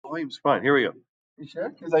volume's fine. Here we go. You sure?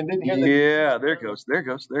 Because I didn't hear that. Yeah, there it goes. There it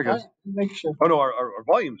goes. There it goes. Make sure. Oh no, our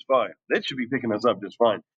volume's fine. That should be picking us up just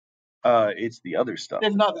fine. It's the other stuff.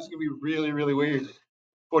 If not, this is gonna be really, really weird.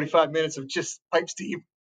 45 minutes of just pipe steam.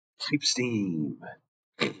 Pipe steam.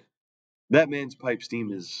 That man's pipe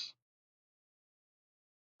steam is.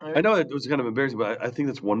 Right? I know it was kind of embarrassing, but I think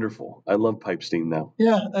that's wonderful. I love pipe steam now.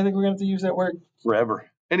 Yeah, I think we're gonna have to use that word forever.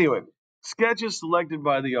 Anyway, sketches selected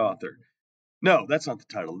by the author. No, that's not the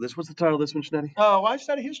title of this. What's the title of this one, Schnetti? Why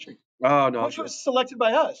study history? Oh no, Which was selected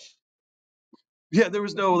by us. Yeah, there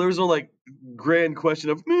was no like grand question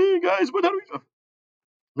of me, guys. What do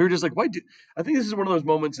we were just like, why do? I think this is one of those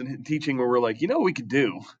moments in teaching where we're like, you know, what we could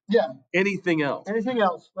do. Yeah. Anything else? Anything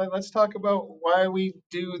else? Let's talk about why we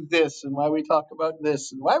do this and why we talk about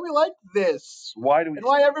this and why we like this. Why do we? And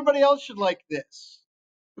why everybody else should like this.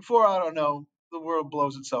 Before, I don't know, the world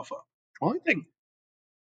blows itself up. Well, I think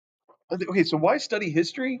okay, so why study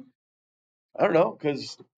history? I don't know,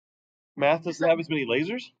 because math doesn't have as many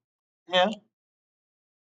lasers. Yeah.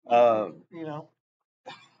 You know.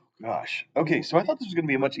 Gosh. Okay, so I thought this was going to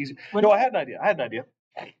be a much easier. No, I had an idea.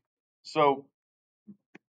 So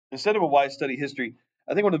instead of a why study history,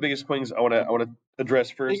 I think one of the biggest things I want to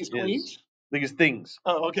address first biggest things.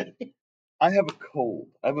 Oh, okay. I have a cold.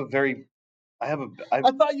 I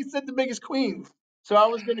thought you said the biggest queens, so I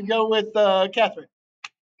was going to go with Catherine.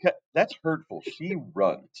 That's hurtful. She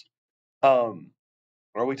runs. Are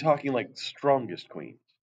we talking like strongest queens?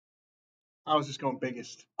 I was just going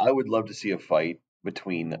biggest. I would love to see a fight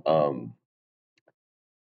between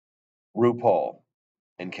RuPaul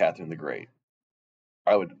and Catherine the Great.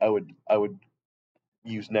 I would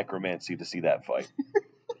use necromancy to see that fight.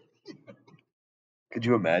 Could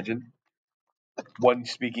you imagine? One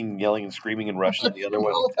speaking, yelling, and screaming in Russian, and the other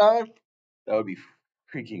one. The whole time. That would be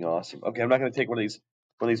freaking awesome. Okay, I'm not going to take one of these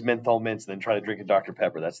menthol mints and then try to drink a Dr.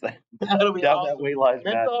 Pepper. That's that. That'll be down awesome. That way lies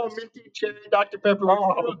menthol, minty, cherry, Dr. Pepper.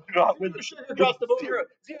 With sugar across the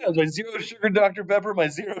board. My zero sugar Dr. Pepper, my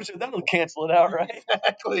zero sugar. That'll cancel it out, right?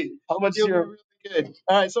 Exactly. How much syrup? Really good.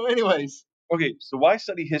 All right. So, anyways. Okay, so why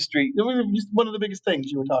study history? Just one of the biggest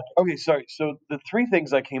things you were talking. Okay, sorry. So the three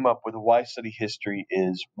things I came up with why study history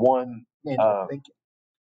is one. Thank you.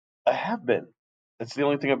 I have been. That's the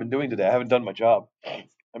only thing I've been doing today. I haven't done my job.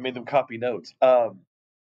 I made them copy notes.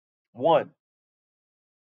 One,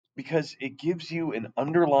 because it gives you an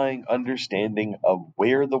underlying understanding of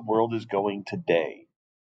where the world is going today.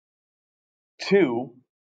 Two,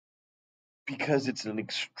 because it's an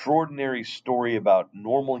extraordinary story about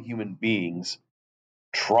normal human beings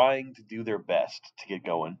trying to do their best to get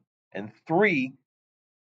going. And three,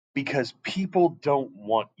 because people don't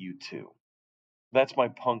want you to. That's my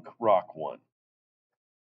punk rock one.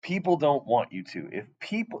 People don't want you to. If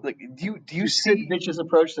people like, do you see Sid Vicious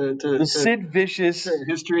approach to Sid Vicious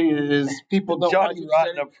history is people don't Johnny want you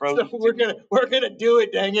Rotten to approach. So we're gonna do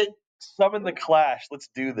it. Dang it! Summon the Clash. Let's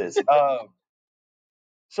do this. So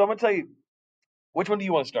I'm gonna tell you, which one do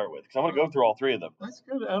you want to start with? Because I'm gonna go through all three of them. That's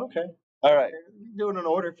good. Okay. All right. Doing an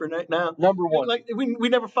order for now. Number one. Like we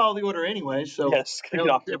never follow the order anyway, so yes, get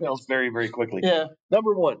off the rails very, very quickly. Yeah.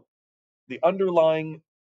 Number one, the underlying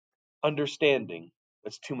understanding.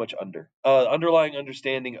 That's too much underlying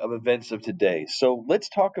understanding of events of today. So let's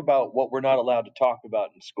talk about what we're not allowed to talk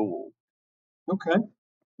about in school. Okay.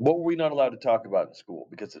 What were we not allowed to talk about in school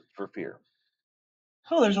because it's for fear?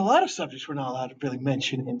 Oh, there's a lot of subjects we're not allowed to really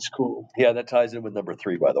mention in school. Yeah, that ties in with number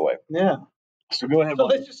 3, by the way. Yeah. So go ahead. So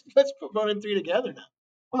let's put 1 and 3 together now.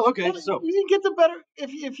 Oh, okay. So you can get the better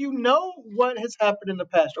if you know what has happened in the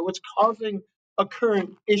past or what's causing a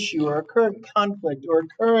current issue or a current conflict or a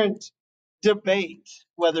current debate,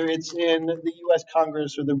 whether it's in the U.S.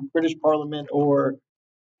 Congress or the British Parliament or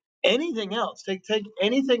anything else. Take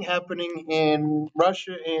anything happening in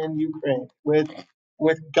Russia and Ukraine with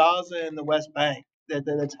Gaza and the West Bank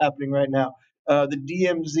that's happening right now. The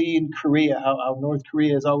DMZ in Korea, how North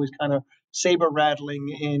Korea is always kind of saber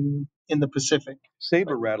rattling in the Pacific.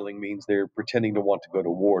 Saber rattling means they're pretending to want to go to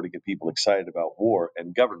war to get people excited about war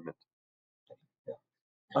and government.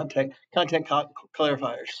 Content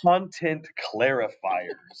clarifiers. Content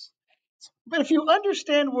clarifiers. But if you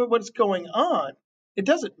understand what's going on, it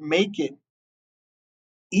doesn't make it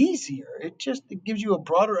easier. It gives you a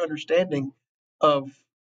broader understanding of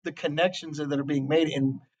the connections that are being made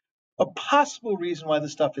and a possible reason why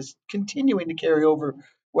this stuff is continuing to carry over,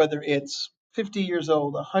 whether it's 50 years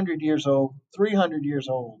old, 100 years old, 300 years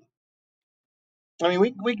old. I mean,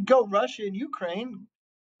 we can go Russia and Ukraine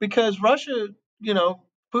because Russia,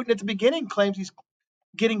 Putin at the beginning claims he's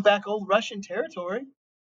getting back old Russian territory.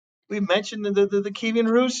 We mentioned the Kievan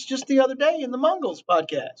Rus just the other day in the Mongols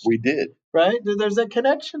podcast, We did. right? There's that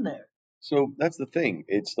connection there. So that's the thing.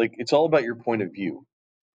 It's like it's all about your point of view.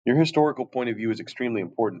 Your historical point of view is extremely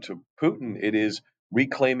important. To Putin, it is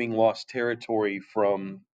reclaiming lost territory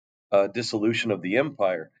from dissolution of the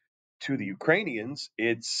empire. To the Ukrainians,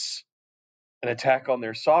 it's an attack on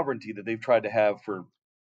their sovereignty that they've tried to have for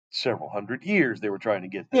several hundred years. They were trying to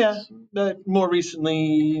get this. Yeah, but more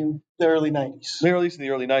recently, the early 90s. They were at least in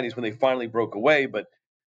the early 90s when they finally broke away, but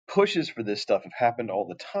pushes for this stuff have happened all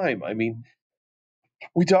the time. I mean,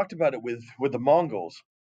 we talked about it with the Mongols.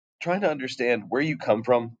 Trying to understand where you come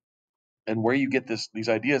from and where you get these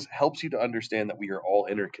ideas helps you to understand that we are all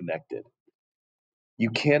interconnected. You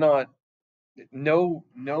cannot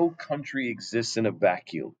no country exists in a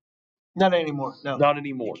vacuum. Not anymore. No, Not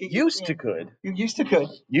anymore. You Used to can't. could. You used to could.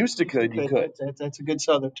 Used to could. You could. That's a good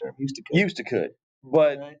Southern term. Used to could. Used to could.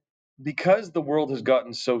 But Right. because the world has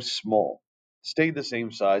gotten so small, stayed the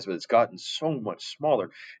same size, but it's gotten so much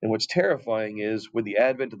smaller. And what's terrifying is with the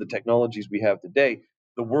advent of the technologies we have today,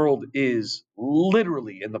 the world is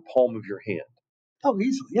literally in the palm of your hand. Oh,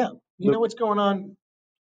 easily, yeah. You know what's going on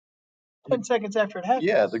 10 seconds after it happens.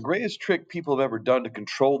 Yeah, the greatest trick people have ever done to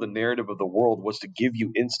control the narrative of the world was to give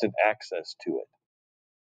you instant access to it.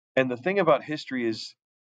 And the thing about history is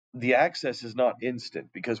the access is not instant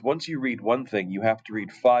because once you read one thing, you have to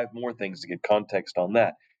read 5 more things to get context on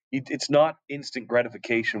that. It's not instant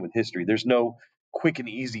gratification with history. There's no quick and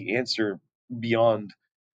easy answer beyond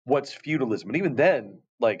what's feudalism. And even then,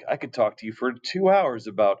 like I could talk to you for 2 hours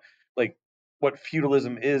about like what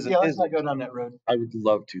feudalism is and Yeah, let's isn't. not go down that road. I would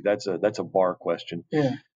love to. That's a bar question.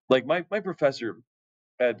 Yeah. Like my professor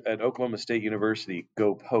at Oklahoma State University,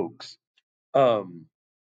 Go Pokes,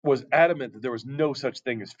 was adamant that there was no such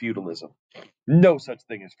thing as feudalism. No such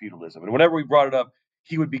thing as feudalism. And whenever we brought it up,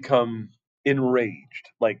 he would become enraged.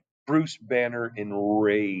 Like Bruce Banner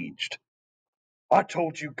enraged. I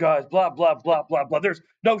told you guys, blah, blah, blah, blah, blah. There's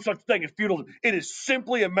no such thing as feudalism. It is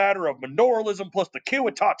simply a matter of minoralism plus the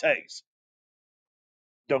Kiwitates.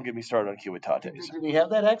 Don't get me started on Kiwitates. Did he have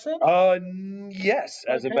that accent? Yes.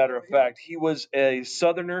 As a Okay, matter of yeah. fact, he was a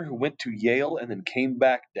Southerner who went to Yale and then came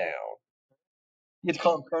back down. You get to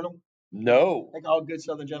call him Colonel? No, Like all good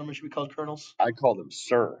Southern gentlemen should be called colonels? I called him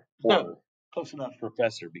sir No. or Close enough.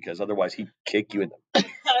 professor because otherwise he'd kick you in the.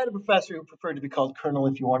 I had a professor who preferred to be called Colonel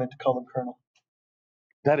if you wanted to call him Colonel.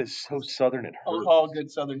 That is so Southern it hurts. All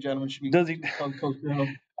good Southern gentlemen should be Does he? called Colonel.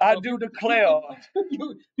 I do declare.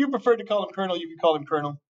 You prefer to call him Colonel, you can call him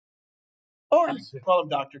Colonel. Or you can call him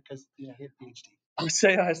Doctor because he had a PhD. I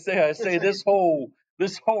say this whole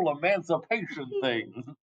emancipation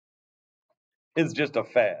thing is just a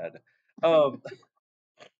fad.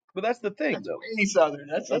 But that's the thing, That's though. way Southern.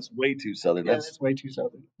 That's way too Southern. Yeah, that's way too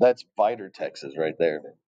Southern. That's Viter, Texas, right there.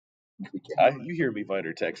 We can't do You hear me,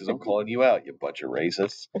 Viter, Texas? I'm calling you out, you bunch of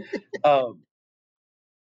racists.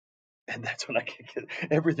 And that's when I get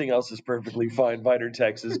everything else is perfectly fine. Viter,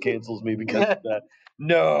 Texas cancels me because of that.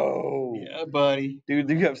 No, that. Yeah, buddy. dude,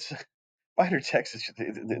 you have Viter, Texas.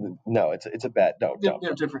 No, it's a bad no.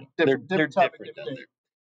 They're different. They're topic, different down day. there.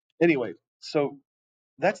 Anyway, so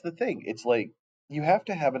that's the thing. It's like you have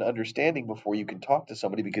to have an understanding before you can talk to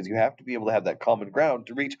somebody because you have to be able to have that common ground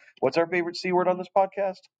to reach. What's our favorite C word on this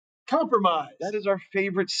podcast? Compromise. That is our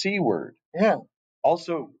favorite C word. Yeah.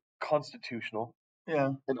 Also constitutional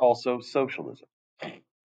Yeah. and also socialism.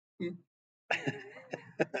 Mm.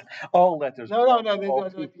 All letters. No. all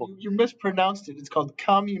people. You mispronounced it. It's called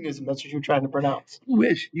communism. That's what you're trying to pronounce.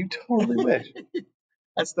 You totally wish.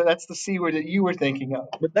 That's the C word that you were thinking of.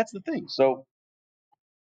 But that's the thing. So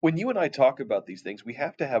when you and I talk about these things, we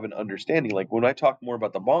have to have an understanding. Like when I talk more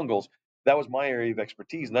about the Mongols, that was my area of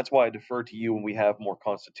expertise, and that's why I defer to you when we have more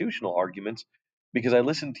constitutional arguments, because I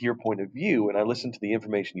listen to your point of view and I listen to the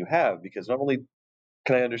information you have. Because not only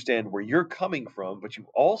can I understand where you're coming from, but you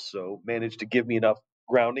also manage to give me enough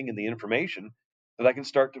grounding in the information that I can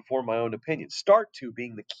start to form my own opinion. Start to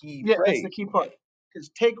being the key Yeah, phrase. that's the key part. Because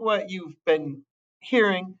take what you've been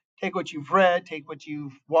hearing, take what you've read, take what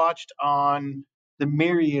you've watched on the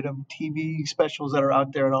myriad of TV specials that are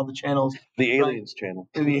out there on all the channels. The Aliens channel.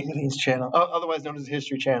 The Aliens channel, otherwise known as the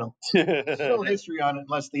History Channel. There's no history on it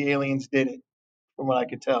unless the aliens did it, from what I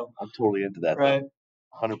could tell. I'm totally into that. Right.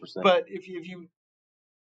 100%. But if you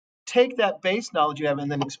take that base knowledge you have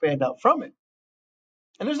and then expand out from it,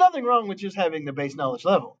 and there's nothing wrong with just having the base knowledge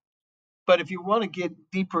level. But if you want to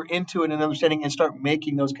get deeper into it and understanding and start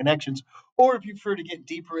making those connections, or if you prefer to get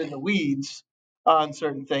deeper in the weeds on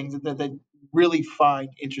certain things that really find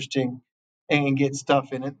interesting and get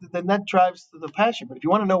stuff in it, then that drives the passion. But if you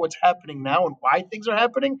want to know what's happening now and why things are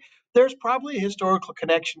happening, there's probably a historical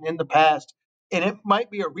connection in the past, and it might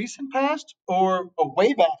be a recent past or a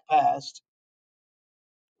way back past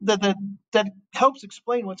that helps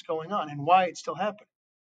explain what's going on and why it's still happening.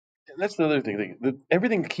 That's the other thing.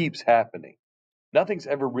 Everything keeps happening. Nothing's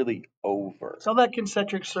ever really over. So that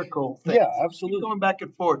concentric circle thing. Yeah, Keep absolutely. going back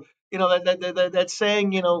and forth. That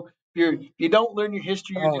saying, if you don't learn your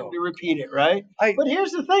history, you're doomed to repeat it, right? But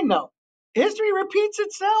here's the thing, though. History repeats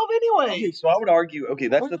itself anyway. Okay, so I would argue,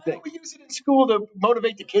 that's the thing. We use it in school to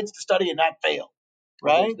motivate the kids to study and not fail,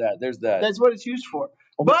 right? There's that. That's what it's used for.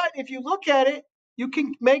 But if you look at it, you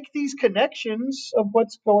can make these connections of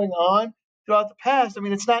what's going on throughout the past. I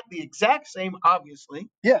mean, it's not the exact same, obviously.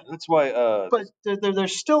 Yeah, that's why. But they're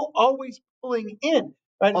still always pulling in,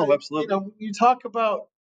 right? Oh, absolutely. You talk about,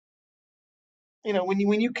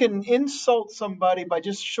 when you can insult somebody by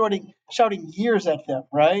just shouting years at them,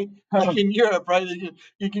 right? Like in Europe, right?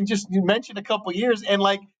 You can just mention a couple years, and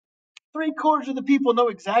like 3/4 of the people know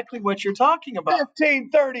exactly what you're talking about.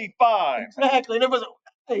 1535. Exactly, and it was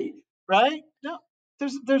right? No,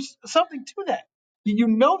 there's something to that. You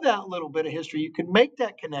know that little bit of history. You can make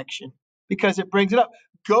that connection because it brings it up.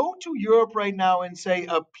 Go to Europe right now and say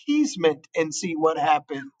appeasement and see what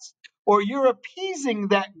happens. Or you're appeasing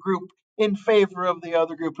that group in favor of the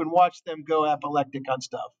other group and watch them go apoplectic on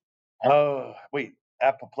stuff. Oh, wait.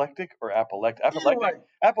 Apoplectic or apoplectic? Apoplectic.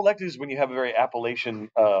 Apoplectic is when you have a very Appalachian,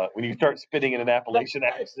 when you start spitting in an Appalachian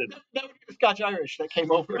accent. That would be the Scotch Irish that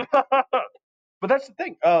came over. But that's the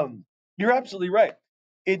thing. You're absolutely right.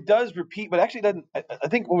 It does repeat, but actually doesn't. I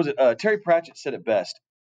think, what was it? Terry Pratchett said it best.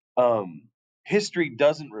 History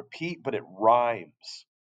doesn't repeat, but it rhymes.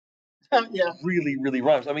 Yeah. Really, really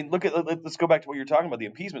rhymes. I mean, let's go back to what you're talking about, the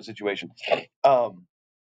appeasement situation.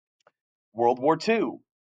 World War II.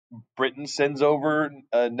 Britain sends over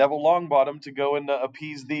Neville Longbottom to go and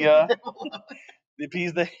appease the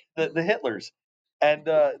Hitlers, and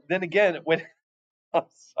then again when I'm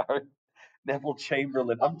sorry, Neville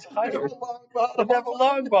Chamberlain. I'm tired. Neville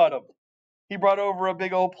Longbottom. He brought over a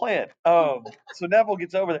big old plant. So Neville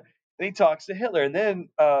gets over there and he talks to Hitler, and then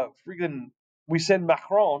we send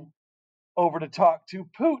Macron over to talk to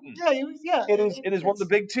Putin. Yeah. It is one of the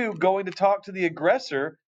big two going to talk to the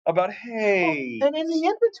aggressor about, hey. And in the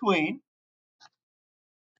in between,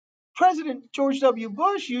 President George W.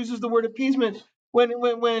 Bush uses the word appeasement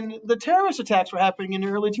when the terrorist attacks were happening in the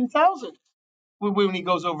early 2000s. When he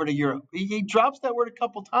goes over to Europe, he drops that word a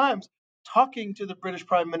couple times, talking to the British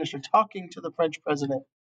Prime Minister, talking to the French President,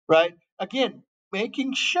 right? Again,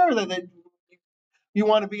 making sure that you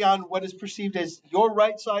want to be on what is perceived as your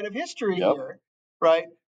right side of history here, right?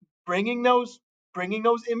 Bringing those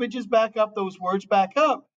images back up, those words back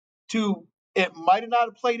up. To it might have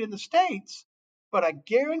not played in the States, but I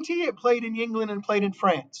guarantee it played in England and played in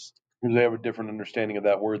France. Because they have a different understanding of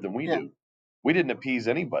that word than we do. We didn't appease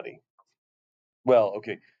anybody. Well,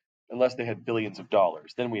 okay, unless they had billions of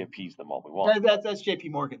dollars, then we appease them all we want. That's J.P.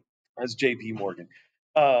 Morgan. That's J.P. Morgan.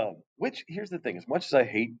 Which, here's the thing: as much as I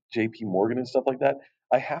hate J.P. Morgan and stuff like that,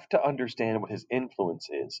 I have to understand what his influence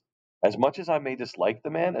is. As much as I may dislike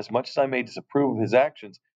the man, as much as I may disapprove of his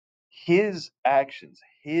actions,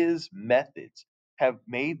 his methods have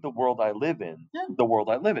made the world I live in the world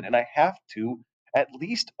I live in, and I have to at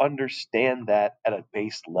least understand that at a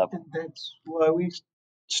base level. That's why we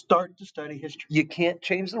start to study history. You can't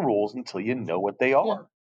change the rules until you know what they are.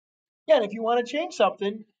 Yeah, and if you want to change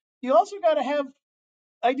something, you also got to have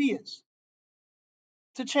ideas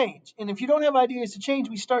to change. And if you don't have ideas to change,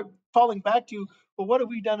 we start falling back to, well, what have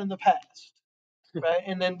we done in the past? Right?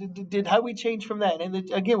 And then how we change from that? And then,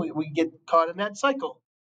 again, we get caught in that cycle.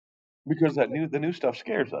 Because the new stuff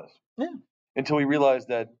scares us. Yeah. Until we realize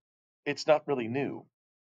that it's not really new.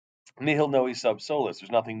 Nihil novi sub solus.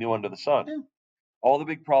 There's nothing new under the sun. Yeah. All the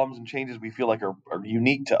big problems and changes we feel like are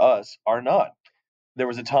unique to us are not. There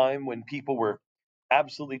was a time when people were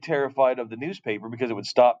absolutely terrified of the newspaper because it would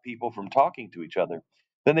stop people from talking to each other.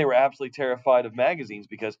 Then they were absolutely terrified of magazines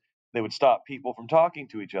because they would stop people from talking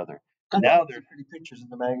to each other. Now there's pretty pictures in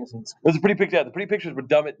the magazines. There's a pretty picture. Yeah, the pretty pictures would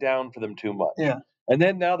dumb it down for them too much. Yeah. And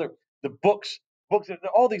then now the books,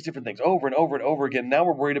 all these different things over and over and over again. Now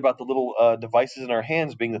we're worried about the little devices in our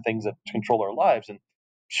hands being the things that control our lives. And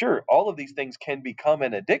sure, all of these things can become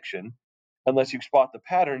an addiction unless you spot the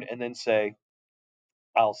pattern and then say,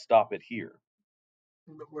 I'll stop it here.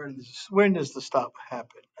 But when does the stop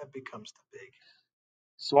happen? That becomes the big.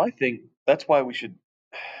 So I think that's why we should.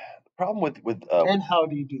 The problem with and how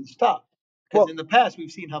do you do the stop? Because in the past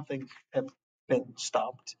we've seen how things have been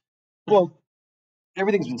stopped. Well,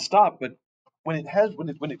 everything's been stopped, but when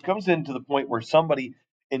it comes into the point where somebody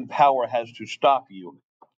in power has to stop you,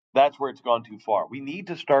 That's where it's gone too far. We need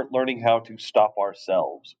to start learning how to stop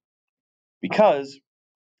ourselves, because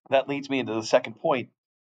that leads me into the second point.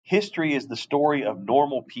 History is the story of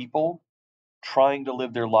normal people trying to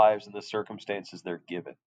live their lives in the circumstances they're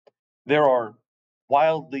given. There are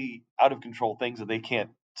wildly out of control things that they can't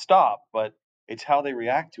stop, but it's how they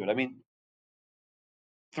react to it. I mean,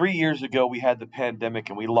 3 years ago, we had the pandemic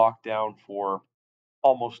and we locked down for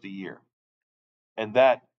almost a year, and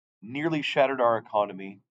that nearly shattered our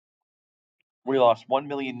economy. We lost 1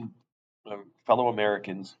 million fellow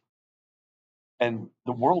Americans, and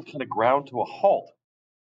the world kind of ground to a halt.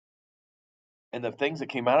 And the things that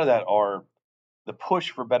came out of that are the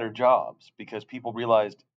push for better jobs, because people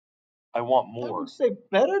realized, I want I more. would say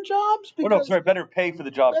better jobs Oh, no, because sorry, better pay for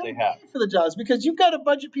the jobs they have. for the jobs, because you've got a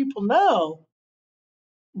bunch of people now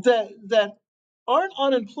that aren't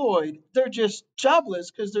unemployed. They're just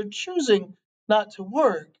jobless because they're choosing not to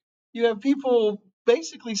work. You have people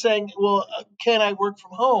basically saying, "Well, can I work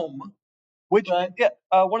from home?" Which, Right. yeah,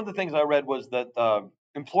 one of the things I read was that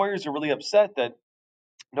employers are really upset that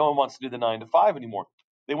no one wants to do the 9 to 5 anymore.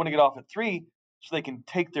 They want to get off at 3 so they can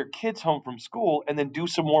take their kids home from school and then do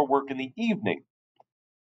some more work in the evening,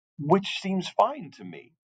 which seems fine to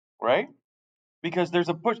me, right? Because there's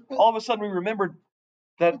a push. All of a sudden, we remembered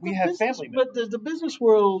that we have family members. But the business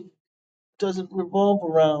world doesn't revolve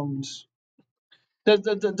around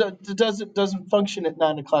doesn't function at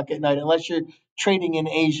 9 o'clock at night unless you're trading in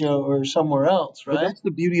Asia or somewhere else, But right? that's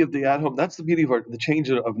the beauty of the at home. That's the beauty of the change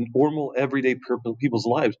of normal, everyday people's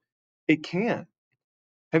lives. It can.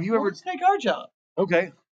 Have you Well, ever? let's take our job.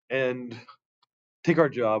 Okay, and take our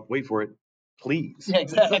job. Wait for it, please. Yeah,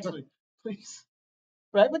 exactly. Please.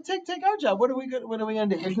 Right, but take our job. What are we gonna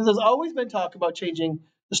do? Because there's always been talk about changing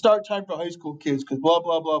the start time for high school kids because blah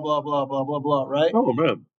blah blah blah blah blah blah blah. Right. Oh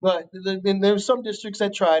man. But then there's some districts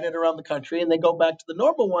that tried it around the country and they go back to the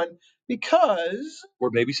normal one because, Or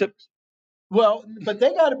babysitters. well, but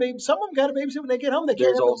they got to baby. Some of them got to babysit when they get home. They can't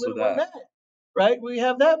There's have the also little one that. back. Right. We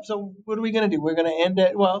have that. So what are we going to do? We're going to end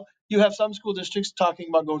it. Well, you have some school districts talking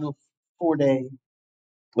about going to a 4 day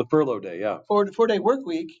The furlough day, yeah. 4 day work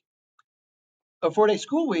week, a 4 day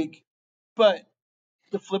school week. But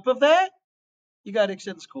the flip of that, you got to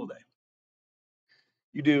extend the school day.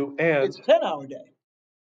 You do, and It's a 10-hour day.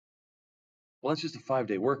 well, it's just a 5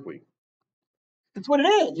 day work week. That's what it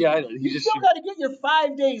is. Yeah, I know. You still got to get your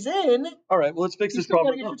 5 days in. All right, well, let's fix You this still got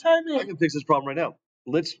problem to right get your now. time I in. can fix this problem right now.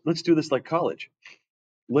 Let's do this like college.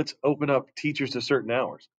 Let's open up teachers to certain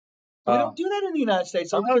hours. We don't do that in the United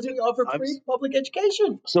States, I'm not because ju- we offer I'm free s- public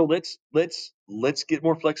education. So let's get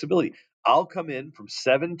more flexibility. I'll come in from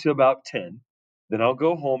 7 to about 10, then I'll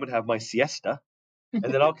go home and have my siesta, and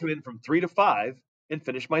then I'll come in from 3 to 5 and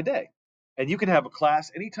finish my day. And you can have a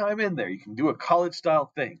class anytime in there. You can do a college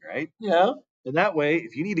style thing, right? Yeah. And that way,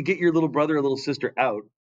 if you need to get your little brother or little sister out,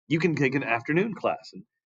 you can take an afternoon class. And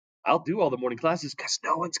I'll do all the morning classes because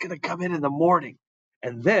no one's going to come in the morning.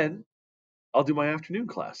 And then I'll do my afternoon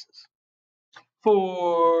classes.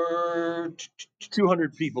 For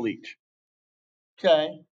 200 people each.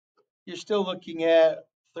 okay, you're still looking at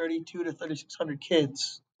 32 to 3,600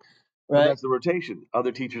 kids, But right? that's the rotation.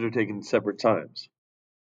 Other teachers are taking separate times.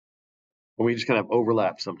 And we just kind of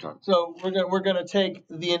overlap sometimes. So we're gonna take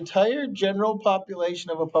the entire general population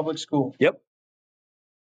of a public school, Yep.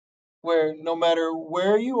 where no matter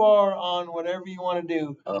where you are on whatever you want to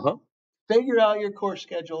do, Uh-huh. figure out your course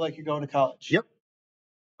schedule like you're going to college. Yep.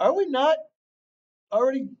 Are we not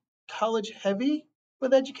already college heavy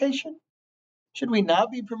with education? Should we not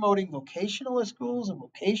be promoting vocational schools and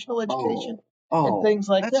vocational education and things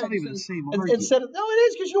like that's that? not even the same argument. Instead of, no, it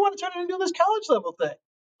is, because you want to turn it into this college level thing,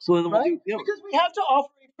 So then we'll right? do, Because we have to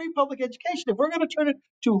offer a free public education. If we're going to turn it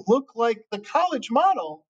to look like the college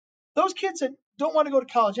model, those kids that don't want to go to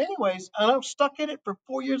college anyways and are stuck in it for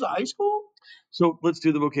 4 years of high school. so let's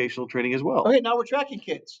do the vocational training as well. Okay, now we're tracking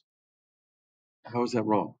kids. How is that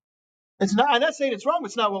wrong? It's not. I'm not saying it's wrong.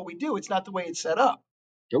 It's not what we do. It's not the way it's set up.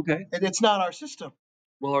 Okay. And it's not our system.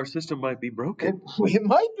 Well, our system might be broken. It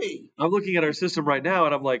might be. I'm looking at our system right now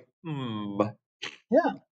and I'm like,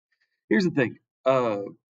 Yeah. Here's the thing.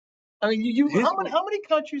 I mean, how many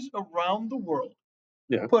countries around the world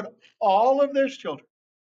Yeah. put all of their children,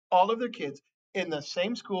 all of their kids in the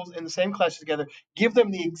same schools, in the same classes together, give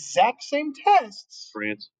them the exact same tests,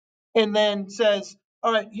 France. and then says,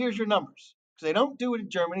 all right, here's your numbers. Because they don't do it in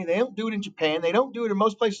Germany, they don't do it in Japan, they don't do it in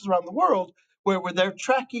most places around the world where they're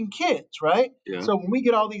tracking kids, right? Yeah. So when we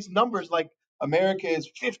get all these numbers like America is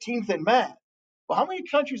 15th in math, well, how many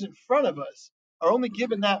countries in front of us are only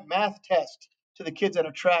given that math test to the kids that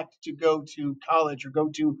are tracked to go to college or go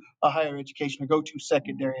to a higher education or go to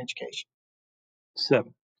secondary education?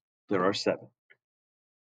 7. There are 7.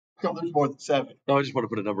 No, there's more than 7. No, I just want to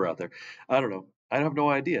put a number out there. I don't know. I have no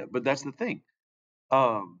idea, but that's the thing.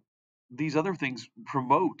 Um, these other things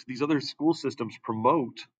promote, these other school systems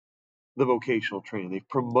promote the vocational training. They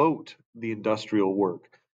promote the industrial work.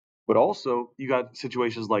 But also, you got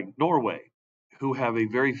situations like Norway, who have a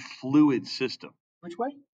very fluid system. Which way?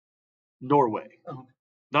 Norway. Oh.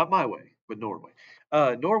 Not my way, but Norway.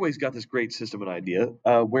 Norway's got this great system and idea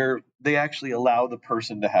where they actually allow the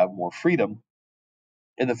person to have more freedom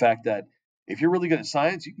in the fact that if you're really good at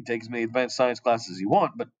science, you can take as many advanced science classes as you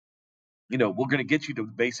want, but we're going to get you to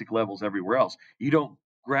the basic levels everywhere else. You don't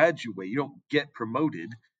graduate, you don't get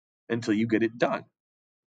promoted until you get it done,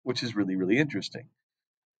 which is really, really interesting.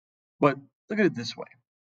 But look at it this way.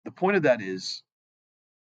 The point of that is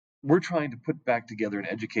we're trying to put back together an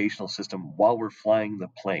educational system while we're flying the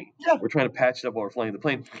plane. Yeah. We're trying to patch it up while we're flying the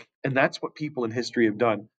plane. And that's what people in history have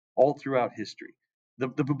done all throughout history. The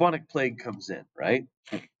bubonic plague comes in, right?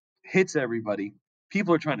 Hits everybody.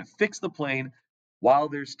 People are trying to fix the plane while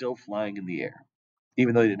they're still flying in the air,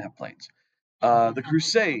 even though they didn't have planes. The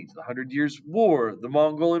Crusades, the 100 Years' War, the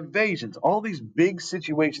Mongol invasions, all these big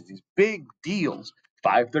situations, these big deals.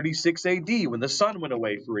 536 AD, when the sun went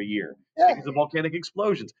away for a year because of volcanic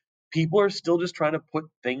explosions. People are still just trying to put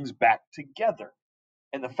things back together.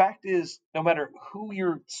 And the fact is, no matter who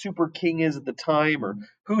your super king is at the time or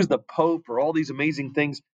who's the pope or all these amazing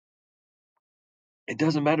things, it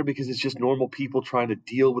doesn't matter because it's just normal people trying to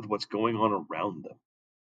deal with what's going on around them.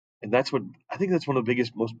 And that's what I think that's one of the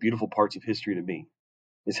biggest, most beautiful parts of history to me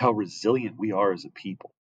is how resilient we are as a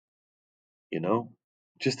people.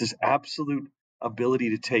 Just this absolute ability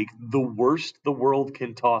to take the worst the world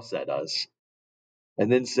can toss at us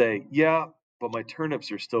and then say, yeah, but my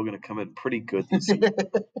turnips are still going to come in pretty good this year.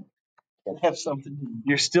 Have something.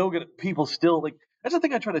 You're still going to, people still like, that's the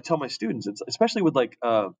thing I try to tell my students, it's, especially with like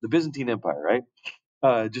the Byzantine Empire,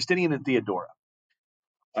 right? Justinian and Theodora.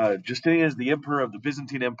 Justinian is the emperor of the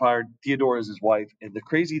Byzantine Empire. Theodora is his wife. And the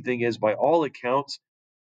crazy thing is, by all accounts,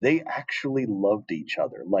 they actually loved each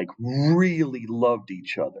other, like really loved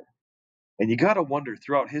each other. And you got to wonder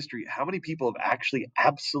throughout history how many people have actually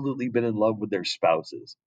absolutely been in love with their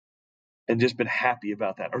spouses and just been happy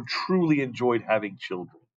about that or truly enjoyed having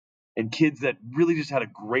children and kids that really just had a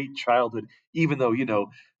great childhood, even though,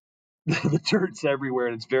 the dirt's everywhere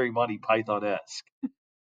and it's very Monty Python-esque.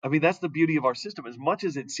 I mean, that's the beauty of our system. As much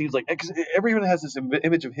as it seems like, because everyone has this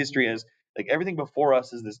image of history as like everything before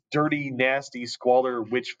us is this dirty, nasty, squalor,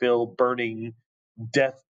 witch-filled, burning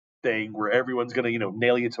death thing where everyone's going to,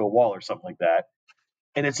 nail you to a wall or something like that.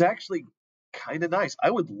 And it's actually kind of nice.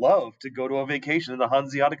 I would love to go to a vacation in the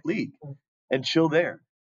Hanseatic League and chill there.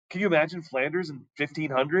 Can you imagine Flanders in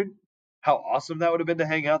 1500? How awesome that would have been to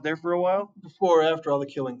hang out there for a while. Before or after all the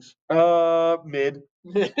killings? Mid.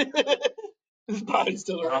 His body's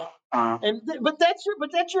still around. But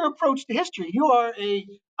that's your approach to history. You are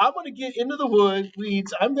I'm going to get into the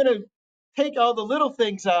weeds. I'm going to take all the little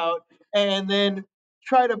things out and then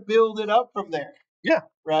try to build it up from there. Yeah.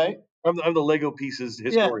 Right. I'm the Lego pieces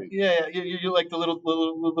historian. Yeah. You're like the little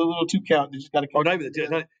 2 count. You just got to. Oh, not even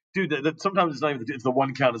dude. Sometimes it's not even it's the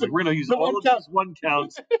 1 count. It's like we're gonna use all of these 1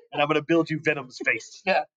 counts, and I'm gonna build you Venom's face.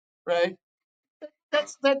 Yeah. Right.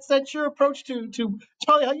 That's your approach to it's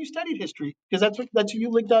probably how you studied history because that's what you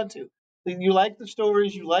linked on to. You like the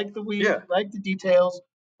stories, you like the weeds, you like the details,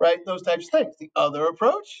 right? Those types of things. The other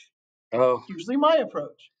approach, usually my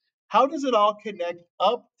approach. How does it all connect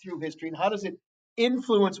up through history, and how does it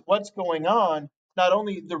influence what's going on? Not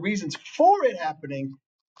only the reasons for it happening,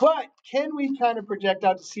 but can we kind of project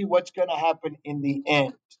out to see what's going to happen in the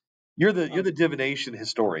end? You're the divination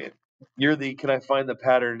historian. You're the can I find the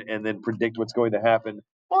pattern and then predict what's going to happen?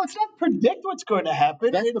 Well, it's not predict what's going to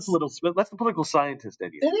happen. That's the political scientist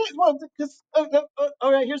in you. It is. Well, because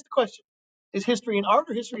all right. Here's the question: is history an art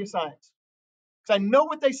or history a science? Because I know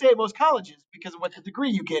what they say at most colleges because of what the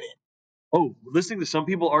degree you get in. Oh, listening to some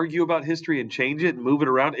people argue about history and change it and move it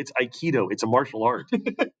around, it's Aikido. It's a martial art.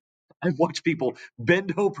 I've watched people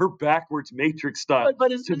bend over backwards matrix style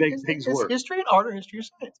to make things work. Is history an art or history a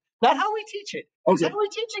science? Not how we teach it. Okay. How we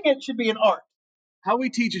teaching it should be an art. How we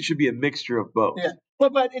teach it should be a mixture of both. Yeah,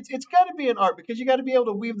 but it's got to be an art because you got to be able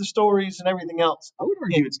to weave the stories and everything else. I would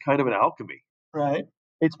argue it's kind of an alchemy. Right.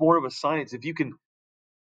 It's more of a science. If you can,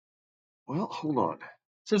 well, hold on.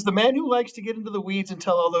 Says the man who likes to get into the weeds and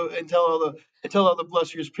tell all the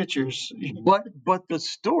blusterous pictures. But the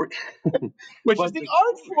story, which is the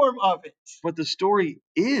art form of it. But the story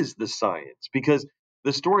is the science because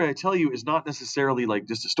the story I tell you is not necessarily like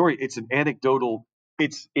just a story. It's an anecdotal.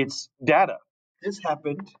 It's data. This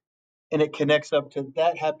happened. and it connects up to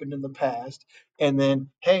that happened in the past. And then,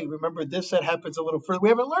 hey, remember this that happens a little further. We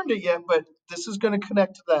haven't learned it yet, but this is going to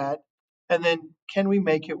connect to that. And then, can we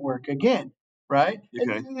make it work again? Right?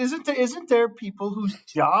 Okay. And isn't there people whose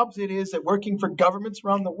jobs it is at working for governments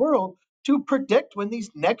around the world to predict when these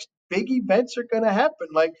next big events are going to happen?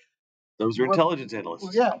 Like, Those are intelligence analysts.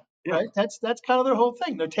 well, yeah, Yeah. right. That's kind of their whole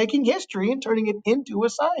thing. They're taking history and turning it into a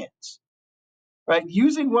science, right?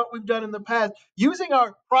 Using what we've done in the past, using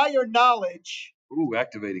our prior knowledge, Ooh,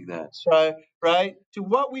 activating that. right, to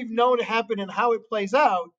what we've known to happen and how it plays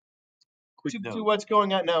out, Quick to note. what's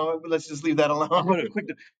going on. No, let's just leave that alone. Quick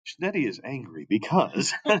note. Schnetti is angry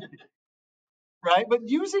because Right, but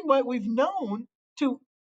using what we've known to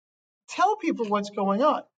tell people what's going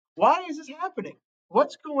on. Why is this happening?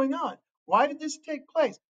 What's going on? Why did this take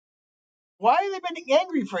place? Why have they been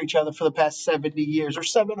angry for each other for the past 70 years or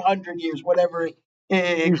 700 years, whatever it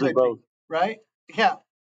usually could be, both. right? Yeah.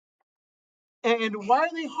 And why are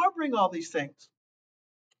they harboring all these things?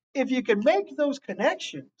 If you can make those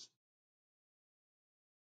connections,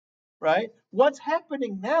 right, what's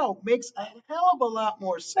happening now makes a hell of a lot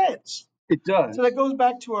more sense. It does. So that goes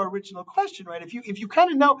back to our original question, right? If you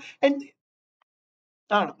kind of know, and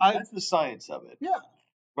I don't know, That's the science of it. yeah.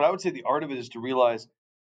 But I would say the art of it is to realize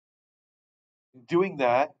doing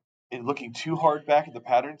that and looking too hard back at the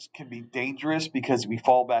patterns can be dangerous because we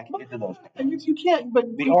fall back into those. And you can't, but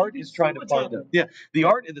The you art can is see trying to what's find happening. them. Yeah, the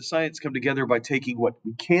art and the science come together by taking what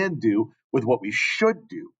we can do with what we should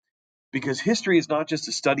do, because history is not just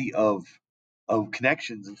a study of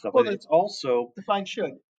connections and stuff. Well, It's also define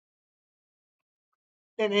should.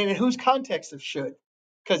 And in whose context of should?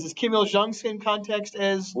 Because is Kim Il Jong same context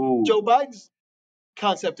as Ooh. Joe Biden's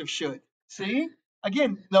concept of should? See?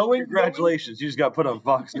 Again, knowing Congratulations, you just got put on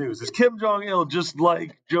Fox News. Is Kim Jong Il just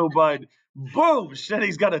like Joe Biden? Boom!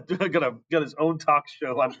 Shetty's got his own talk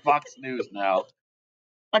show on Fox News now.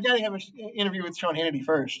 I gotta have an interview with Sean Hannity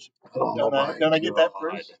first. Oh Don't my I get that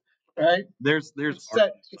God. first? Right? There's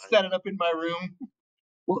Set it up in my room.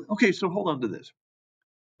 Well, okay, so hold on to this.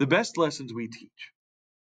 The best lessons we teach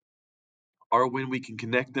are when we can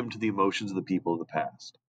connect them to the emotions of the people of the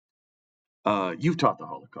past. You've taught the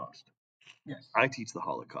Holocaust. Yes. I teach the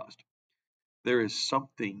Holocaust. There is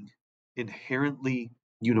something inherently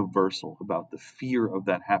universal about the fear of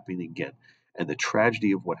that happening again and the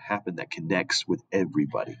tragedy of what happened that connects with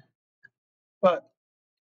everybody. But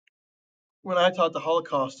when I taught the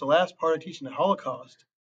Holocaust, the last part of teaching the Holocaust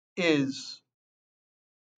is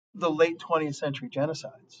the late 20th century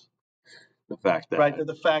genocides. The fact that Right?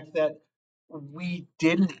 The fact that we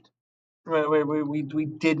didn't we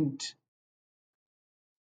didn't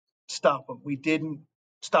stop them. We didn't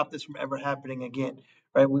stop this from ever happening again.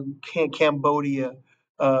 Right? We can't Cambodia,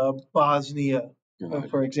 Bosnia,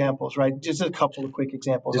 for examples, right? Just a couple of quick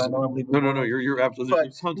examples. I know I'm leaving. No. You're absolutely.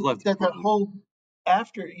 There's tons left. That whole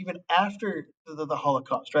even after the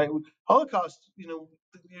Holocaust, right? Holocaust, you're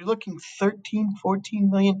looking 13, 14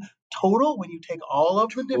 million total when you take all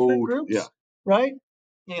of the different groups, yeah. right?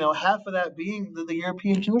 Half of that being the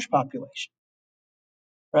European Jewish population,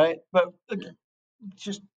 right? But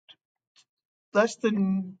just less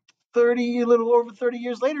than 30, a little over 30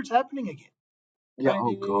 years later, it's happening again. Yeah,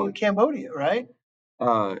 right? In Cambodia, right?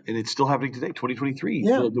 And it's still happening today, 2023.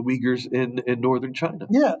 Yeah. The Uyghurs in northern China.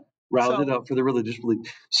 Yeah. Rounded up for their religious belief.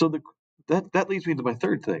 So that leads me to my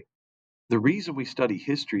third thing. The reason we study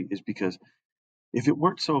history is because if it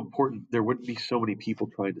weren't so important, there wouldn't be so many people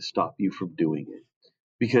trying to stop you from doing it.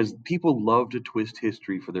 Because people love to twist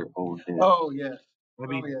history for their own ends. Oh yes. I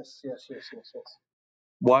mean, yes.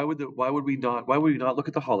 Why would we not look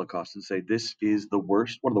at the Holocaust and say this is one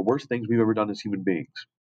of the worst things we've ever done as human beings?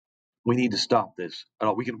 We need to stop this.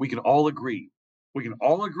 We can all agree. We can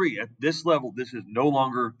all agree at this level. This is no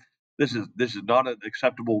longer. This is not an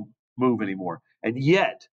acceptable move anymore. And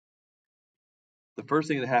yet, the first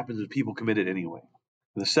thing that happens is people commit it anyway.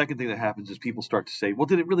 And the second thing that happens is people start to say, "Well,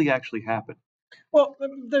 did it really actually happen?" Well,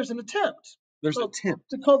 there's an attempt. There's an attempt.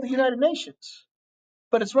 It's called the United Nations,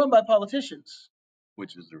 but it's run by politicians.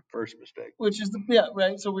 Which is their first mistake. Which is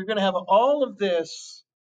right. So we're going to have all of this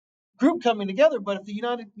group coming together, but if the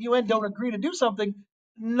UN don't agree to do something,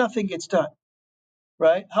 nothing gets done.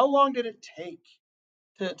 Right? How long did it take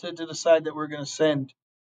to decide that we're going to send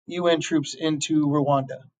UN troops into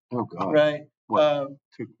Rwanda? Oh God! Right?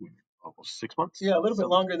 Took almost 6 months. Yeah, a little bit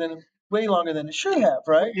way longer than it should have.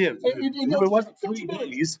 Right? Yeah, it wasn't 3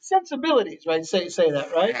 days. Sensibilities, right? Say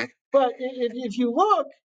that, right? But if you look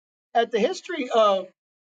at the history of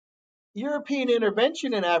European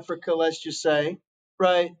intervention in Africa, let's just say,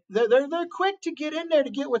 right? They're quick to get in there to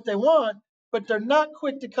get what they want, but they're not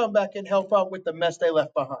quick to come back and help out with the mess they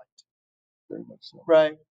left behind. very much so.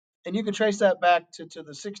 Right. And you can trace that back to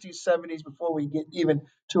the 60s, 70s before we get even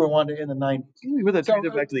to Rwanda in the 90s. We would have So,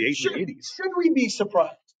 taken it back to the 80s. Should we be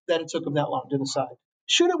surprised that it took them that long to decide?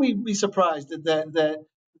 Shouldn't we be surprised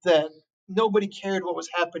that nobody cared what was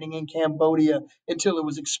happening in Cambodia until it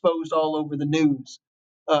was exposed all over the news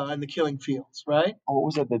and the killing fields, right? Oh, what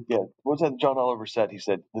was that? What was that John Oliver said? He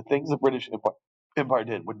said the things the British Empire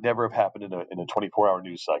did would never have happened in a 24-hour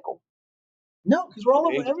news cycle. No, because we're all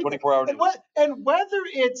over everything. 24-hour news. And whether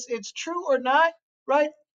it's true or not,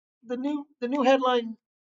 right? The new headline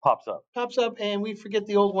Pops up, and we forget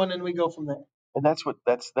the old one and we go from there. and that's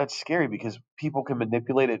scary because people can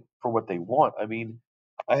manipulate it for what they want. I mean,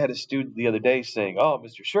 I had a student the other day saying, "Oh,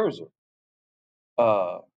 Mr. Scherzer,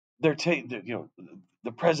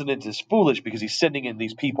 the president is foolish because he's sending in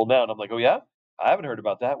these people now." And I'm like, "Oh yeah, I haven't heard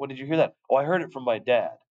about that. When did you hear that?" "Oh, I heard it from my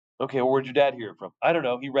dad." "Okay, well, where'd your dad hear it from?" "I don't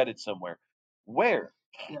know. He read it somewhere." Where?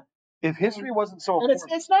 Yeah. If history wasn't so And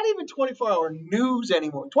important, it's not even 24-hour news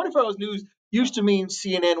anymore. 24 hours news used to mean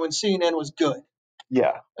CNN when CNN was good.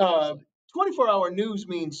 yeah, 24-hour news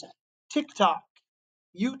means TikTok,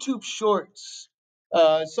 YouTube Shorts,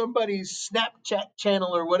 somebody's Snapchat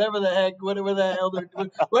channel or whatever the hell they're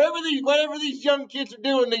doing, whatever these young kids are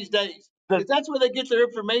doing these days. 'Cause that's where they get their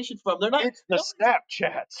information from. They're not. it's the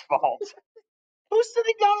Snapchat's fault. Who's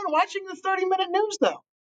sitting down and watching the 30-minute news though?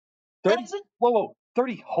 30, whoa,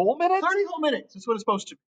 30 whole minutes? 30 whole minutes is what it's supposed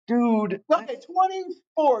to be. Dude. Okay,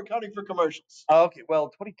 24 counting for commercials. Okay, well,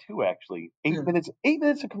 22 actually. 8 Yeah. minutes. 8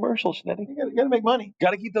 minutes of commercial, Schnetty. You gotta make money.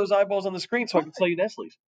 Got to keep those eyeballs on the screen so I can sell you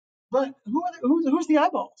Nestle's. But who's the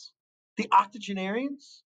eyeballs? The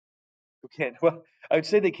octogenarians? Who can't? Well, I would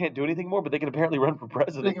say they can't do anything more, but they can apparently run for They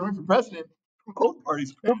president. can run for president from both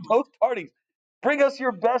parties. From both parties. Bring us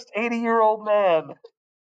your best 80-year-old man.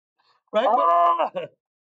 Right? Ah!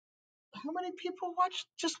 How many people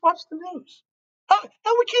just watch the news? How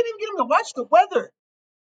we can't even get them to watch the weather,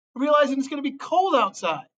 realizing it's going to be cold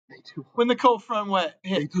outside when the cold front wet They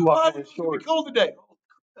hit. do walk in It's with going to be shorts. cold today,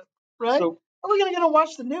 right? So, How are we going to get them to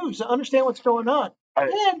watch the news to understand what's going on?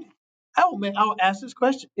 And I'll ask this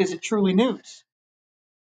question: is it truly news?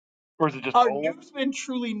 or is it just Are old? newsmen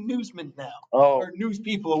truly newsmen now? Oh, Or news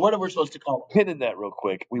people, or whatever we're supposed to call them? pinning that real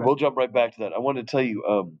quick. We will jump right back to that. I wanted to tell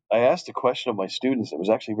you, I asked a question of my students. It was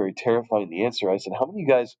actually very terrifying, the answer. I said, how many of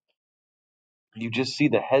you guys, you just see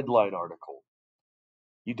the headline article?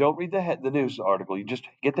 You don't read the news article. You just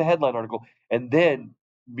get the headline article, and then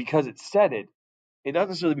because it said it, and not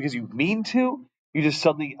necessarily because you mean to, you just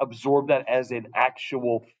suddenly absorb that as an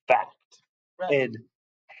actual fact. Right. And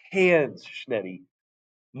hands, Schnetty,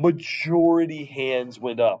 majority hands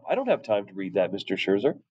went up. I don't have time to read that, Mr.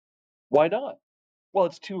 Scherzer. Why not? Well,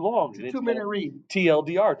 it's too long. It's a 2-minute read.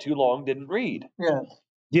 TLDR, too long, didn't read. Yeah.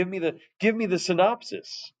 Give me the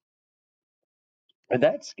synopsis. And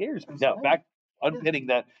that scares me. Now, back unpinning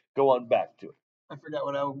that, go on back to it. I forgot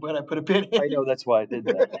what I put a pin in. I know, that's why I did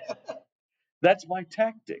that. That's my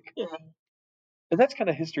tactic. Yeah. And that's kind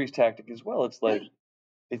of history's tactic as well. It's like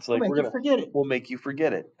we'll make you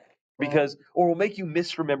forget it. Because or we'll make you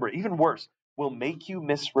misremember it. Even worse, we'll make you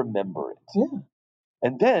misremember it. Yeah.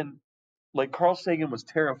 And then, like Carl Sagan was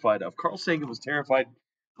terrified of. Carl Sagan was terrified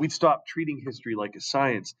we'd stop treating history like a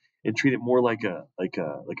science and treat it more like a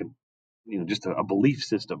just a belief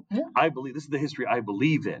system. Yeah. I believe this is the history I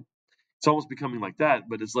believe in. It's almost becoming like that,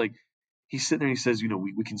 but it's like he's sitting there and he says,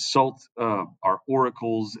 we consult our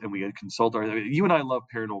oracles and we consult you and I love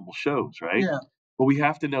paranormal shows, right? Yeah. But we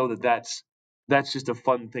have to know that that's just a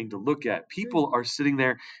fun thing to look at. People are sitting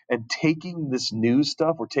there and taking this news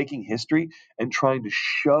stuff or taking history and trying to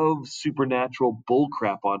shove supernatural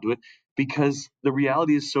bullcrap onto it because the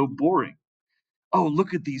reality is so boring. Oh,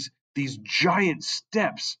 look at these giant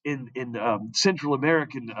steps in Central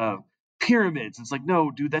American pyramids. It's like,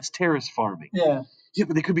 no, dude, that's terrace farming. Yeah. Yeah,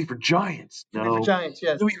 but they could be for giants. No. For giants,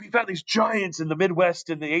 yes. We found these giants in the Midwest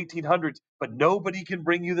in the 1800s, but nobody can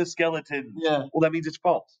bring you the skeletons. Yeah. Well, that means it's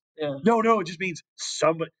false. Yeah. No, it just means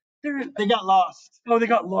somebody. They got lost. Oh, they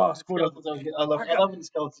got lost. I love when the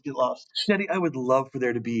skeletons get lost. Shetty, I would love for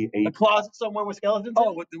there to be A closet somewhere with skeletons.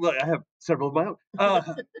 Oh, well, I have several of my own.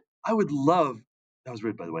 I would love. That was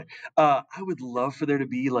rude, by the way. I would love for there to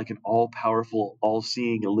be like an all-powerful,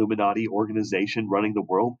 all-seeing Illuminati organization running the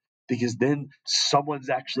world, because then someone's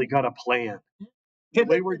actually got a plan. The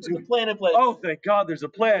way we're doing. Plan. Oh, thank God, there's a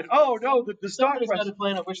plan. Oh no, the stock price. Got a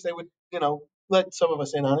plan. I wish they would, let some of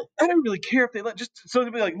us in on it. I don't really care if they let. Just so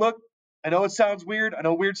they'd be like, look, I know it sounds weird. I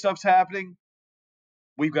know weird stuff's happening.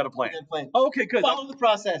 We've got a plan. Okay, good. Follow the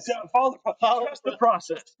process. Trust the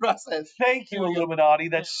process. Process. Thank you, Illuminati.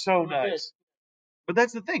 That's so nice. But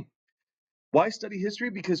that's the thing. Why study history?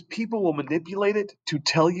 Because people will manipulate it to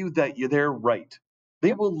tell you that they're right.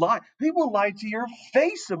 They will lie. They will lie to your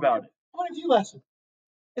face about it. Point of view lesson.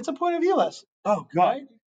 It's a point of view lesson. Oh God! Right?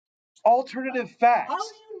 Alternative facts. How do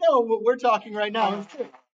you know what we're talking right now is true?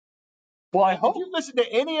 Well, I If hope. you listen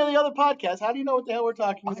to any of the other podcasts, how do you know what the hell we're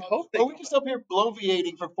talking about? hope they Or we just up here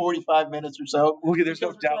bloviating for 45 minutes or so. Okay, there's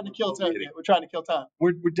no because we're doubt trying to we're kill time. bloviating. Yeah, we're trying to kill time.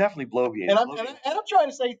 We're definitely bloviating. And I'm trying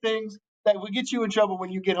to say things that will get you in trouble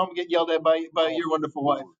when you get home and get yelled at by your wonderful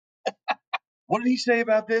wife. What did he say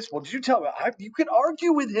about this? Well, did you tell me? You could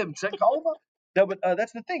argue with him. No, but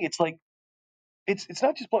that's the thing. It's like it's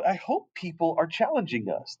not just. I hope people are challenging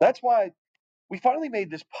us. That's why we finally made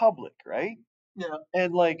this public, right? Yeah.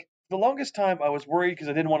 And like the longest time, I was worried because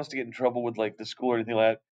I didn't want us to get in trouble with like the school or anything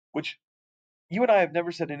like that. Which you and I have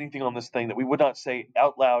never said anything on this thing that we would not say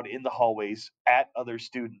out loud in the hallways at other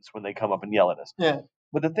students when they come up and yell at us. Yeah.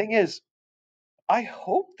 But the thing is, I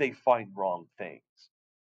hope they find wrong things.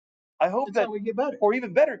 I hope That's that, how we get better. or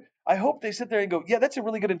even better, I hope they sit there and go, yeah, that's a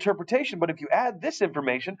really good interpretation. But if you add this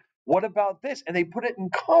information, what about this? And they put it in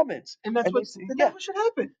comments. And that's what should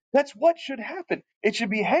happen. That's what should happen. It should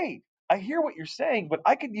be, hey, I hear what you're saying, but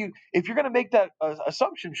I could use, if you're going to make that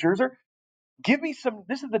assumption, Scherzer, give me some,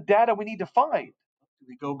 this is the data we need to find. Do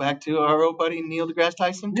we go back to our old buddy Neil deGrasse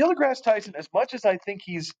Tyson? Neil deGrasse Tyson, as much as I think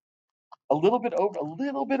he's a little bit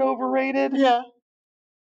overrated, Yeah.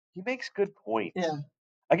 he makes good points. Yeah.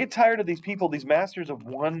 I get tired of these people, these masters of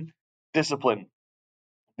one discipline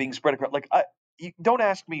being spread across. Like, you don't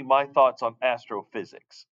ask me my thoughts on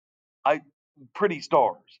astrophysics. Pretty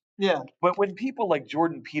stars. Yeah. But when people like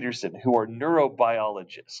Jordan Peterson, who are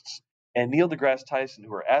neurobiologists, and Neil deGrasse Tyson,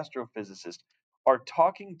 who are astrophysicists, are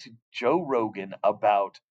talking to Joe Rogan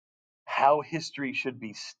about how history should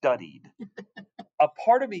be studied, a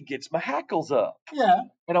part of me gets my hackles up. Yeah.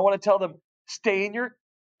 And I want to tell them, stay in your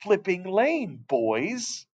flipping lane,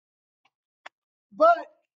 boys. But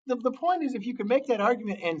the point is, if you can make that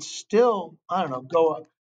argument and still, I don't know, go up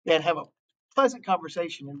and have a pleasant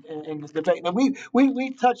conversation and debate. Now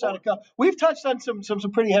we touched on we've touched on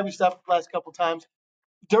some pretty heavy stuff the last couple times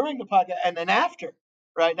during the podcast and then after,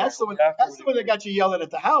 right? That's the one. That's the one that got you yelling at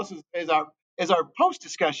the house is our post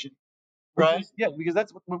discussion, right? Yeah, because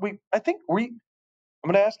that's what I think I'm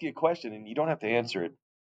going to ask you a question, and you don't have to answer it.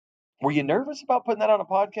 Were you nervous about putting that on a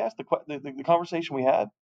podcast? The conversation we had.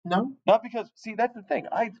 No. Not because, see, that's the thing.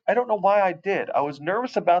 I don't know why I did. I was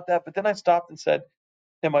nervous about that, but then I stopped and said,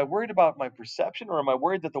 am I worried about my perception, or am I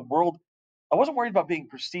worried that the world? I wasn't worried about being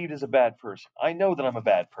perceived as a bad person. I know that I'm a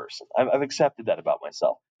bad person. I've accepted that about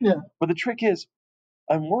myself. Yeah. But the trick is,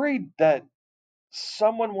 I'm worried that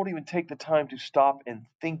someone won't even take the time to stop and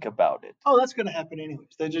think about it. Oh, that's going to happen anyways.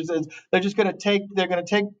 They're just going to take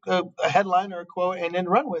a headline or a quote and then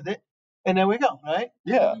run with it, and there we go, right?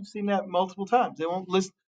 Yeah. We've seen that multiple times. They won't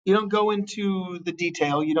listen. You don't go into the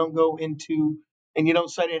detail. You don't go into and you don't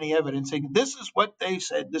cite any evidence saying this is what they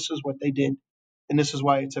said, this is what they did, and this is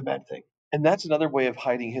why it's a bad thing. And that's another way of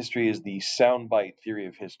hiding history is the soundbite theory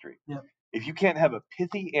of history. Yeah. If you can't have a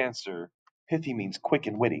pithy answer, pithy means quick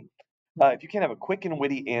and witty. If you can't have a quick and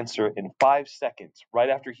witty answer in 5 seconds right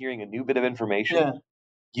after hearing a new bit of information,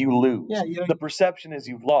 you lose. Yeah, the perception is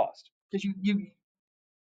you've lost. Because you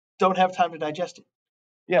don't have time to digest it.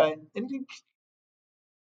 Yeah. Right? And you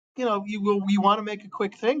want to make a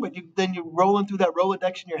quick thing, but then you're rolling through that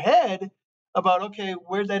Rolodex in your head about, okay,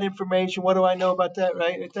 where's that information? What do I know about that?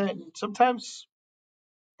 Right? And sometimes,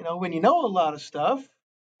 when you know a lot of stuff,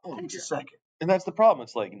 it takes a second. And that's the problem.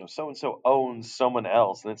 It's like, so-and-so owns someone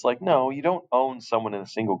else. And it's like, no, you don't own someone in a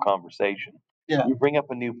single conversation. Yeah. You bring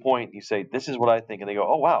up a new point and you say, this is what I think. And they go,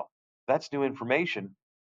 oh, wow, that's new information.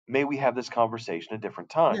 May we have this conversation a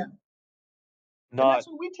different time? Yeah. And that's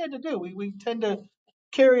what we tend to do. We tend to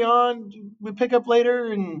carry on. We pick up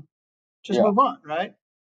later and just move on, right?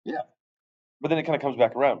 Yeah. But then it kind of comes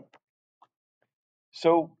back around.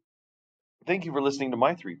 So thank you for listening to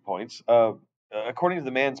my 3 points. According to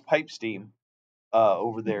the man's pipe steam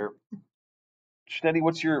over there, Schnetti,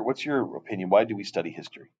 what's your opinion? Why do we study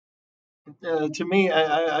history? To me,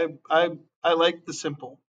 I like the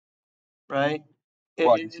simple, right?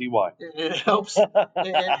 Well, I can see why. It helps.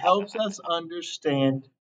 It helps us understand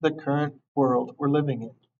the current world we're living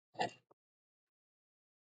in.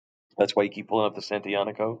 That's why you keep pulling up the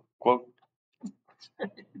Santayana quote.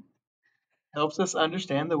 Helps us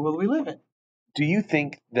understand the world we live in. Do you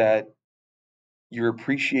think that your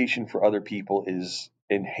appreciation for other people is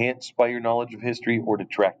enhanced by your knowledge of history or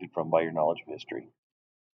detracted from by your knowledge of history?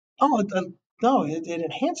 Oh, no, it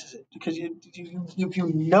enhances it because if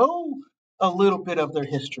you know a little bit of their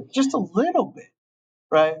history, just a little bit,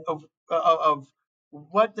 right, of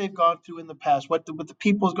what they've gone through in the past, what the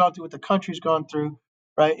people's gone through, what the country's gone through,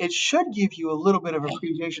 right? It should give you a little bit of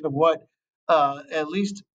appreciation of what at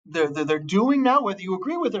least they're doing now, whether you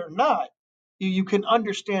agree with it or not. You can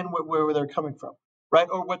understand where they're coming from, right?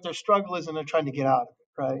 Or what their struggle is and they're trying to get out of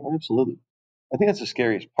it, right? Absolutely. I think that's the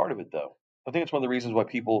scariest part of it, though. I think it's one of the reasons why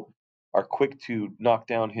people are quick to knock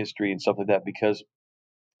down history and stuff like that, because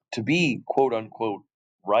to be quote unquote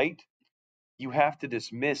right, you have to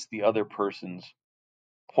dismiss the other person's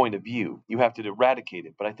point of view. You have to eradicate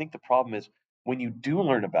it. But I think the problem is when you do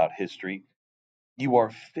learn about history, you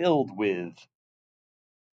are filled with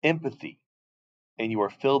empathy and you are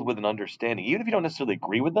filled with an understanding, even if you don't necessarily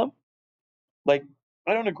agree with them. Like,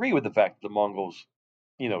 I don't agree with the fact that the Mongols,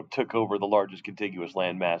 took over the largest contiguous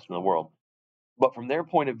landmass in the world. But from their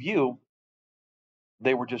point of view,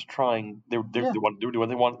 they were just trying. Yeah. They were doing what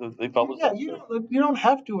they wanted. They felt was Yeah, necessary. you don't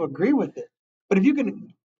have to agree with it, but if you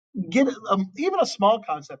can get even a small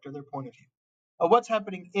concept of their point of view of what's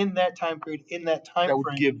happening in that time period, in that time That would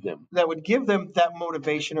frame, give them. that would give them that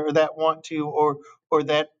motivation or that want to or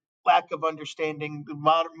that lack of understanding,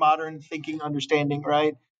 modern thinking understanding,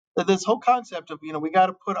 right? That this whole concept of we got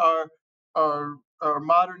to put our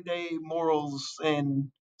modern day morals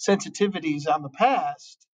and sensitivities on the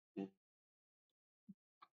past.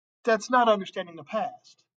 That's not understanding the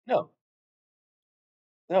past. No,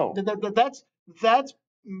 no. That's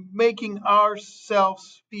making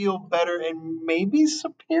ourselves feel better and maybe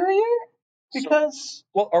superior So, because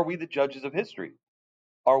well, are we the judges of history?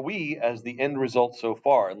 Are we, as the end result so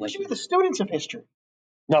far, we unless should be the students of history.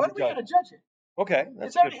 not Why the do we got to judges? judge it? Okay, that's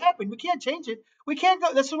It's a good already point. happened. We can't change it. We can't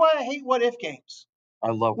go. This is why I hate what if games.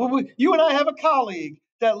 I love Well, what. you and I have a colleague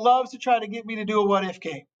that loves to try to get me to do a what if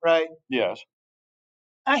game, right? Yes,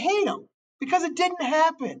 I hate them because it didn't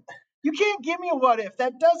happen. You can't give me a what if.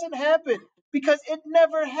 That doesn't happen because it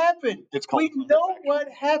never happened. it's called We know what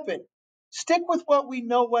happened. Stick with what we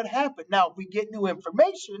know what happened. Now, if we get new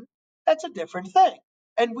information, that's a different thing.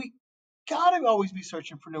 And we got to always be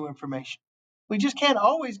searching for new information. We just can't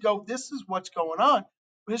always go, this is what's going on.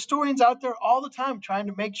 Historians out there all the time trying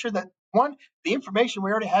to make sure that one, the information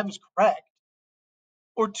we already have is correct.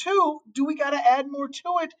 Or two, do we got to add more to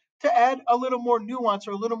it to add a little more nuance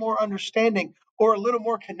or a little more understanding or a little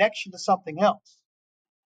more connection to something else,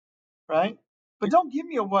 right? But don't give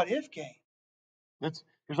me a what if game.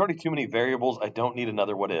 There's already too many variables. I don't need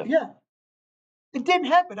another what if. Yeah, it didn't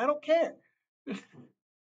happen. I don't care.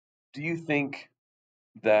 Do you think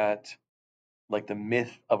that like the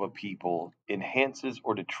myth of a people enhances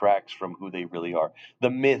or detracts from who they really are? The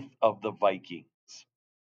myth of the Vikings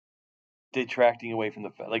detracting away from the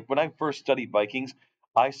fact. Like when I first studied Vikings,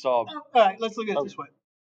 I saw. All right, let's look at it Oh, this way.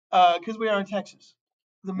 Because we are in Texas,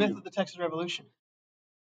 the myth of the Texas Revolution,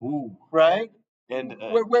 ooh, right? and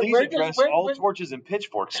please Where does address all torches and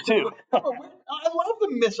pitchforks too. I love the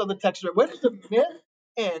myths of the Texas Revolution. Where does the myth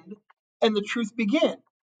end and the truth begin?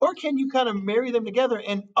 Or can you kind of marry them together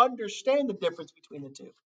and understand the difference between the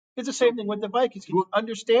two? It's the same thing with the Vikings. Can you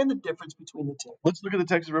understand the difference between the two? Let's look at the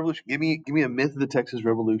Texas Revolution. Give me a myth of the Texas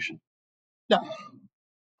Revolution. No,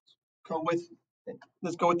 go with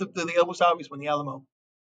let's go with the most obvious one, the Alamo,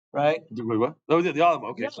 right? Wait, what? Oh, the Alamo.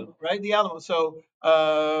 Okay, so Right, the Alamo. So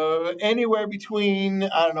anywhere between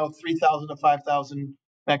I don't know 3,000 to 5,000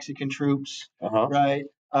 Mexican troops, uh-huh. right?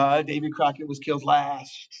 David Crockett was killed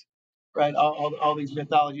last, right? All these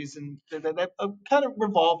mythologies and that kind of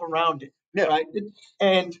revolve around it, Yeah. right?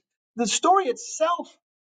 And the story itself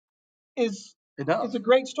is Enough. it's a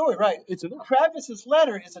great story, right? It's enough. Travis's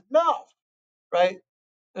letter is enough, right?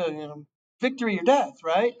 Victory or death,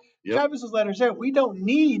 right? Yep. Travis's letter is there. We don't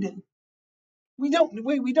need,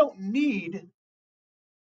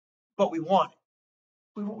 but we want it.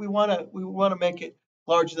 We want to make it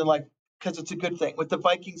larger than life because it's a good thing. With the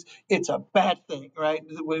Vikings, it's a bad thing, right?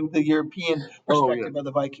 The European perspective of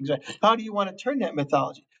the Vikings, right? How do you want to turn that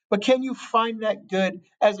mythology? But can you find that good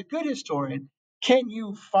as a good historian? Can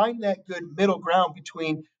you find that good middle ground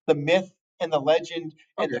between the myth and the legend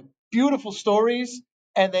and the beautiful stories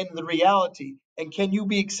and then the reality? And can you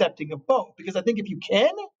be accepting of both? Because I think if you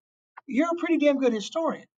can, you're a pretty damn good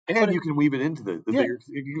historian. And you can weave it into the bigger.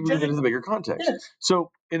 You can weave it into the bigger context. Yes.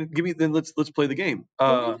 So, and let's play the game.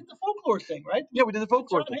 Well, we did the folklore thing, right? Yeah, we did the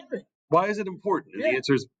folklore thing. Henry. Why is it important? And the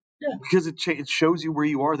answer is because it shows you where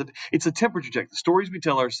you are. That it's a temperature check. The stories we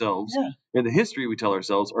tell ourselves and the history we tell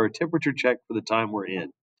ourselves are a temperature check for the time we're in.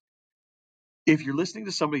 If you're listening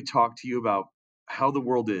to somebody talk to you about how the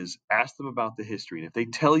world is, ask them about the history. And if they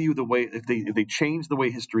tell you the way, if they change the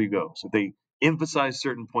way history goes, if they emphasize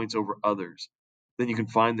certain points over others, then you can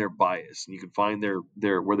find their bias and you can find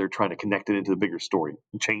their where they're trying to connect it into the bigger story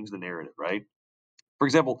and change the narrative, right? For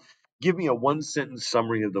example, give me a one-sentence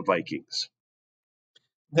summary of the Vikings.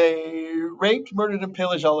 They raped, murdered, and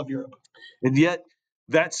pillaged all of Europe. And yet,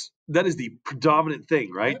 that is the predominant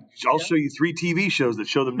thing, right? I'll show you 3 TV shows that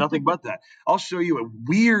show them nothing but that. I'll show you a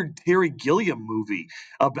weird Terry Gilliam movie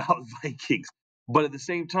about Vikings. But at the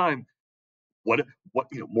same time, what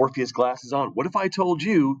Morpheus glasses on. What if I told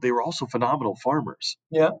you they were also phenomenal farmers?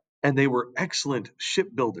 Yeah. And they were excellent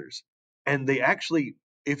shipbuilders. And they actually,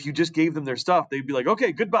 if you just gave them their stuff, they'd be like,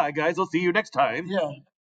 okay, goodbye, guys. I'll see you next time. Yeah.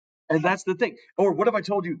 And that's the thing. Or what if I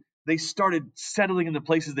told you they started settling in the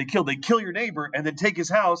places they killed? They kill your neighbor and then take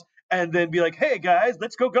his house and then be like, hey, guys,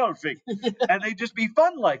 let's go golfing. And they'd just be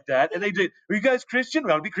fun like that. And they did, are you guys Christian?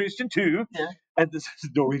 Well, I'll be Christian too. Yeah. And this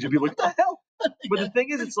Norwegian people like, what the hell? But the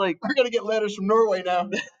thing is, it's like, we're going to get letters from Norway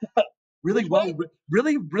now. really well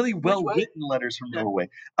written letters from Norway.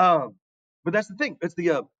 But that's the thing. That's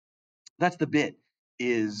the bit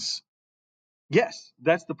is, yes,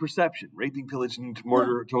 that's the perception. Raping, pillaging,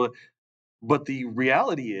 murder, but the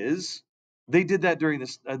reality is they did that during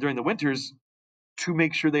the winters to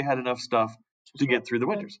make sure they had enough stuff to get through the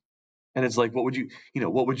winters. And it's like, what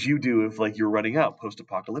would you do if like you're running out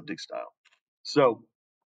post-apocalyptic style? So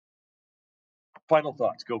final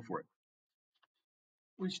thoughts, go for it.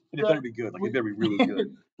 It better be good. Like it better be really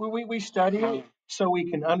good. We study it so we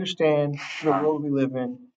can understand the world we live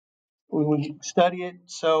in. We study it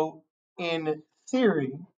so, in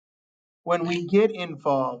theory, when we get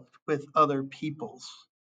involved with other peoples,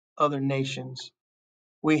 other nations,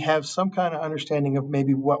 we have some kind of understanding of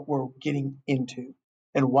maybe what we're getting into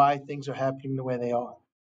and why things are happening the way they are.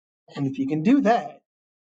 And if you can do that,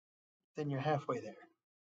 then you're halfway there.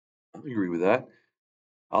 I agree with that.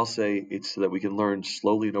 I'll say it's so that we can learn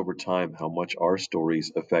slowly and over time how much our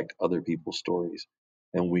stories affect other people's stories.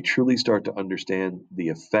 And when we truly start to understand the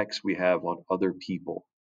effects we have on other people,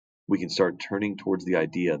 we can start turning towards the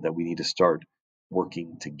idea that we need to start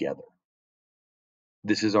working together.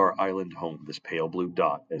 This is our island home, this pale blue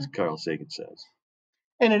dot, as Carl Sagan says.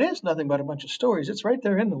 And it is nothing but a bunch of stories. It's right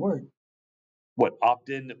there in the word. What,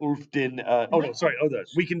 opt-in, oofed-in,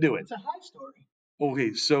 we can do it. It's a high story.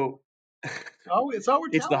 Okay, so it's all we're telling.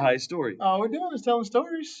 It's the high story. All we're doing is telling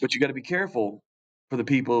stories. But you got to be careful for the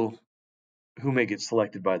people who may get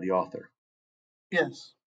selected by the author.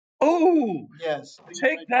 Yes. Oh! Yes.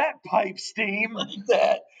 Take that, pipe steam. Like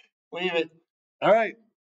that. Leave it. All right.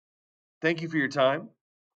 Thank you for your time.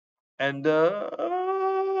 And tell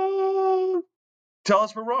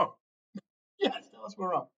us we're wrong. Yes, tell us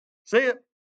we're wrong. See ya.